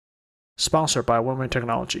Sponsored by Win-Win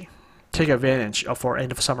Technology. Take advantage of our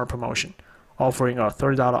end of summer promotion, offering a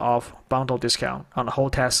 $30 off bundle discount on the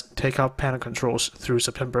HOTAS takeoff panel controls through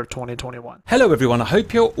September 2021. Hello everyone, I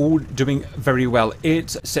hope you're all doing very well.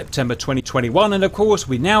 It's September 2021 and of course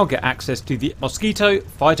we now get access to the Mosquito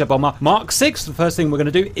Fighter Bomber Mark 6. The first thing we're going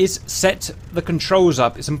to do is set the controls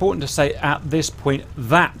up. It's important to say at this point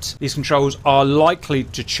that these controls are likely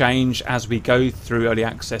to change as we go through early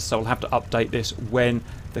access, so I'll have to update this when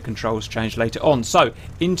the controls change later on. So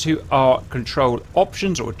into our control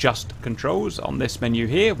options, or just controls, on this menu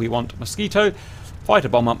here we want Mosquito Fighter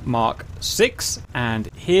Bomber Mark 6, and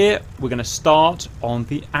here we're going to start on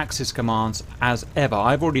the axis commands as ever.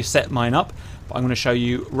 I've already set mine up, but I'm going to show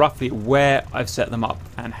you roughly where I've set them up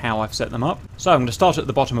and how I've set them up. So I'm going to start at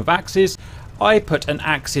the bottom of axis. I put an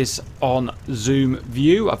axis on zoom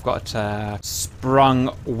view. I've got a sprung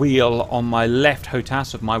wheel on my left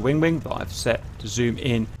HOTAS of my wing that I've set to zoom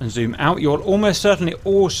in and zoom out. You'll almost certainly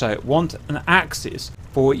also want an axis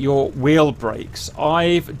for your wheel brakes.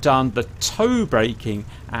 I've done the toe braking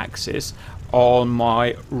axis on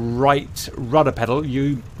my right rudder pedal.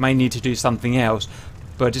 You may need to do something else,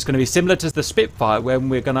 but it's going to be similar to the Spitfire, when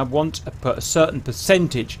we're going to want to put a certain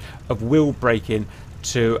percentage of wheel braking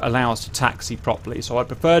to allow us to taxi properly. So I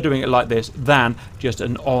prefer doing it like this than just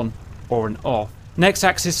an on or an off. Next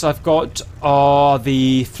axis I've got are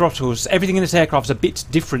the throttles. Everything in this aircraft is a bit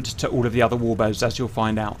different to all of the other warbirds, as you'll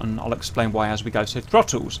find out, and I'll explain why as we go. So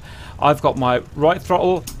throttles, I've got my right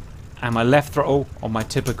throttle and my left throttle on my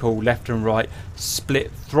typical left and right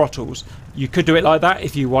split throttles. You could do it like that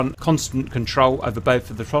if you want constant control over both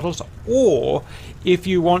of the throttles, or if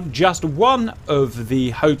you want just one of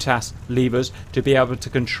the HOTAS levers to be able to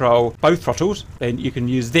control both throttles, then you can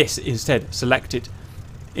use this instead, select it.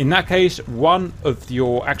 In that case, one of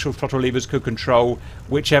your actual throttle levers could control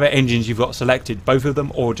whichever engines you've got selected, both of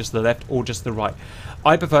them, or just the left or just the right.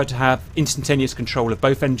 I prefer to have instantaneous control of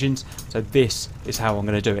both engines, so this is how I'm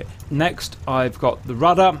going to do it. Next, I've got the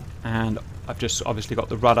rudder, and I've just obviously got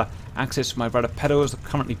the rudder axis. My rudder pedals are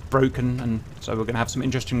currently broken, and so we're going to have some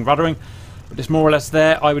interesting ruddering, but it's more or less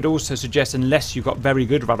there. I would also suggest, unless you've got very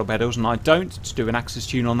good rudder pedals, and I don't, to do an axis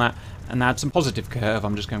tune on that and add some positive curve.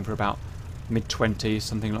 I'm just going for about mid-20s,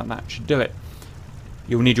 something like that should do it.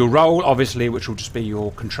 You'll need your roll, obviously, which will just be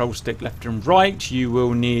your control stick left and right. You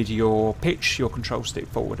will need your pitch, your control stick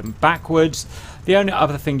forward and backwards. The only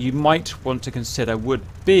other thing you might want to consider would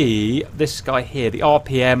be this guy here, the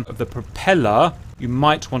RPM of the propeller. You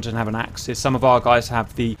might want to have an axis. Some of our guys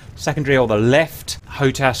have the secondary or the left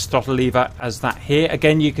HOTAS throttle lever as that here.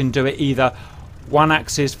 Again, you can do it either one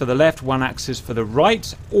axis for the left, one axis for the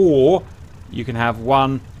right, or you can have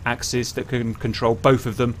one axis that can control both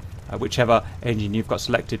of them, whichever engine you've got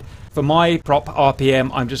selected. For my prop RPM,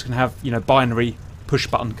 I'm just going to have, binary push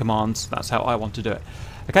button commands. That's how I want to do it.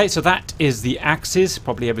 Okay, so that is the axis,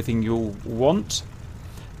 probably everything you'll want.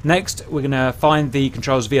 Next, we're going to find the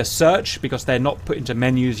controls via search, because they're not put into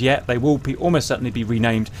menus yet. They will be almost certainly be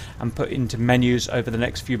renamed and put into menus over the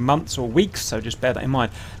next few months or weeks, so just bear that in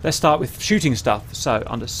mind. Let's start with shooting stuff. So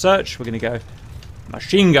under search, we're going to go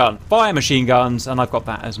machine gun, fire machine guns, and I've got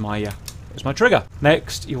that as my trigger.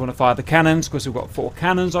 Next, you want to fire the cannons, because we've got 4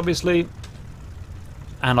 cannons obviously,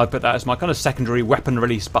 and I put that as my kind of secondary weapon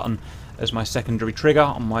release button as my secondary trigger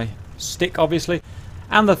on my stick obviously.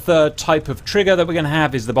 And the third type of trigger that we're going to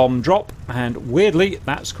have is the bomb drop, and weirdly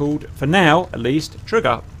that's called, for now at least,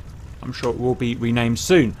 trigger. I'm sure it will be renamed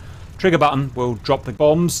soon. Trigger button will drop the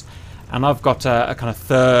bombs, and I've got a kind of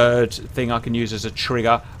third thing I can use as a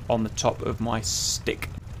trigger on the top of my stick.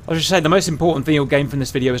 I should say the most important thing you'll gain from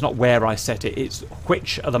this video is not where I set it, it's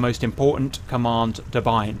which are the most important command to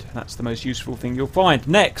bind. That's the most useful thing you'll find.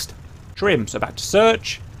 Next, trim. So back to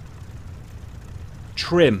search,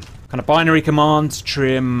 trim. Kind of binary commands: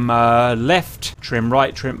 trim left, trim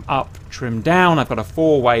right, trim up, trim down. I've got a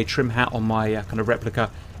 4-way trim hat on my kind of replica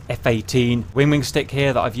F-18 wing stick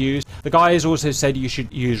here that I've used. The guys also said you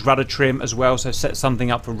should use rudder trim as well, so set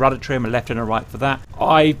something up for rudder trim, a left and a right for that.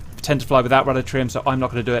 I tend to fly without rudder trim, so I'm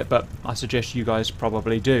not going to do it, but I suggest you guys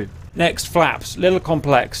probably do. Next, flaps. Little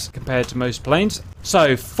complex compared to most planes.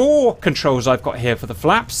 So 4 controls I've got here for the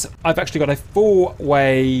flaps. I've actually got a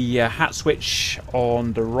 4-way hat switch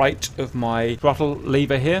on the right of my throttle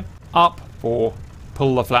lever here. Up for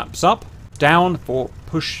pull the flaps up, down for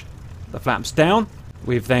push the flaps down.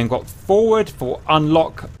 We've then got forward for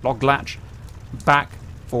unlock, log latch, back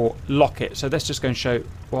for lock it. So let's just go and show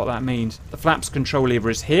what that means. The flaps control lever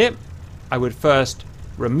is here. I would first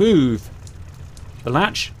remove the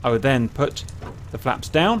latch. I would then put the flaps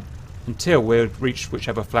down until we've reached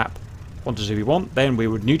whichever flap quantity we want. Then we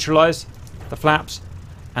would neutralize the flaps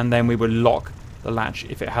and then we will lock the latch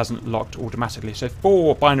if it hasn't locked automatically. So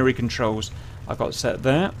 4 binary controls I've got set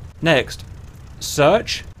there. Next,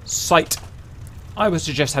 search, sight. I would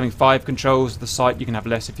suggest having 5 controls. The sight, you can have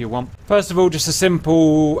less if you want. First of all, just a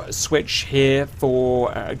simple switch here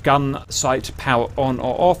for gun sight power on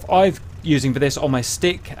or off. I'm using for this on my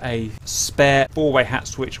stick a spare 4-way hat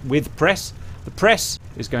switch with press. The press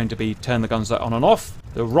is going to be turn the gun sight on and off.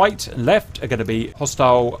 The right and left are going to be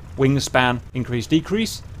hostile wingspan increase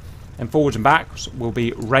decrease, and forwards and backs will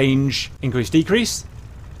be range increase decrease.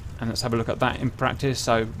 And let's have a look at that in practice.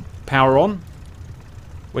 So power on,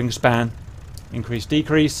 wingspan increase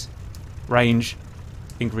decrease, range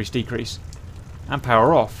increase decrease, and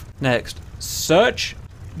power off. Next, search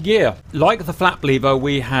gear. Like the flap lever,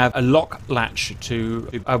 we have a lock latch to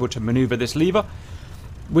be able to maneuver this lever.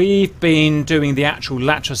 We've been doing the actual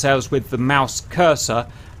latch ourselves with the mouse cursor,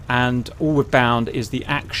 and all we've found is the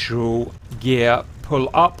actual gear pull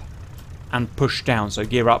up and push down. So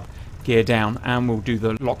gear up, gear down, and we'll do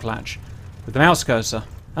the lock latch with the mouse cursor.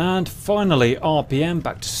 And finally, RPM,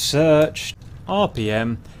 back to search.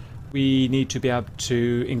 RPM, we need to be able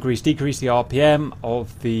to increase decrease the RPM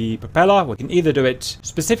of the propeller. We can either do it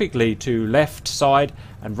specifically to left side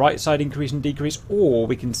and right side increase and decrease, or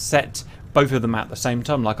we can set both of them at the same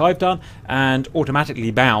time like I've done, and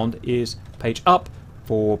automatically bound is page up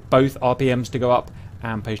for both RPMs to go up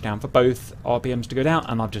and page down for both RPMs to go down,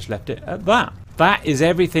 and I've just left it at that. That is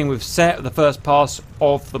everything we've set the first pass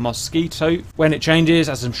of the Mosquito. When it changes,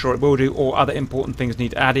 as I'm sure it will do, or other important things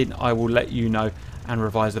need added, I will let you know and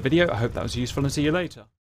revise the video. I hope that was useful, and see you later.